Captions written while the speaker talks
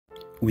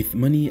With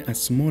money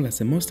as small as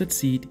a mustard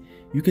seed,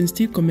 you can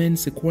still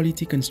commence a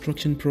quality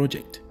construction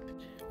project.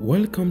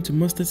 Welcome to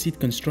Mustard Seed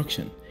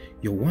Construction,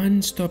 your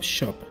one-stop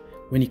shop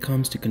when it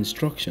comes to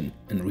construction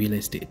and real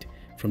estate,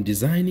 from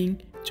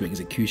designing to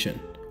execution.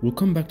 We'll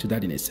come back to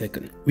that in a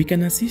second. We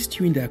can assist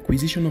you in the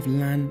acquisition of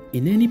land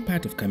in any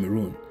part of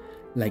Cameroon,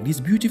 like this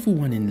beautiful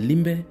one in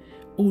Limbe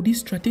or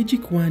this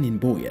strategic one in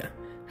Buea.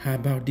 How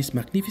about this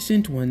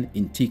magnificent one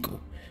in Tico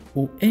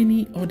or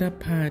any other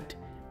part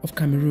of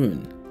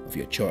Cameroon of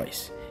your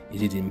choice?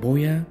 Is it in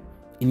Buea,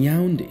 in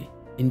Yaounde,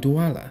 in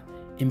Douala,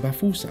 in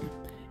Baffoussam?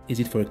 Is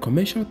it for a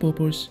commercial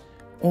purpose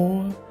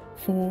or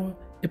for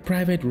a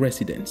private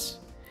residence?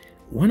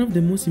 One of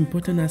the most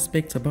important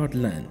aspects about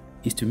land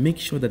is to make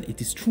sure that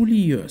it is truly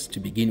yours to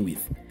begin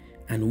with,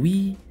 and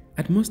we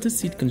at Mustard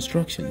Seed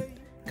Construction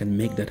can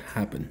make that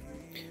happen.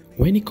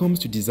 When it comes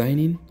to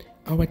designing,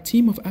 our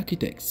team of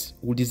architects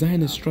will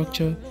design a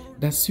structure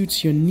that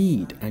suits your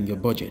need and your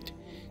budget,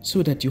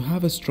 so that you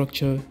have a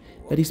structure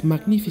that is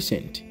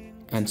magnificent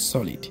and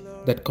solid,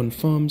 that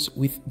conforms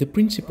with the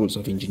principles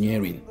of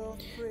engineering.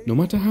 No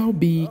matter how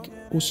big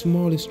or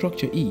small a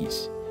structure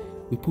is,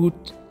 we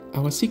put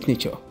our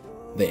signature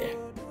there.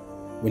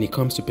 When it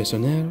comes to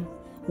personnel,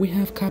 we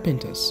have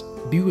carpenters,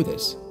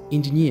 builders,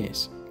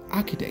 engineers,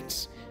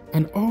 architects,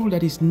 and all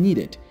that is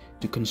needed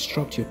to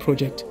construct your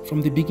project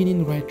from the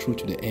beginning right through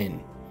to the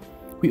end.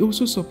 We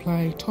also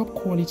supply top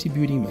quality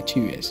building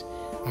materials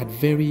at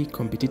very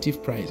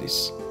competitive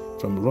prices,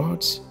 from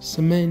rods,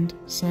 cement,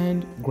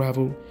 sand,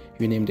 gravel,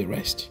 you name the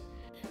rest.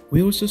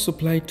 We also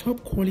supply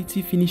top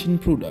quality finishing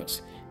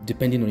products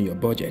depending on your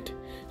budget,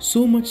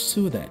 so much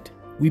so that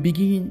we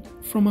begin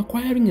from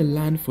acquiring a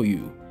land for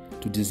you,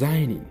 to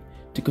designing,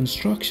 to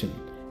construction,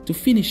 to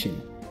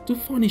finishing, to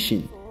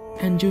furnishing,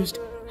 and just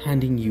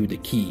handing you the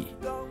key.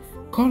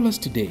 Call us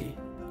today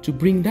to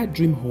bring that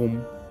dream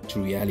home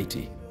to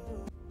reality.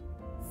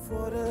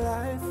 For the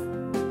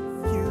life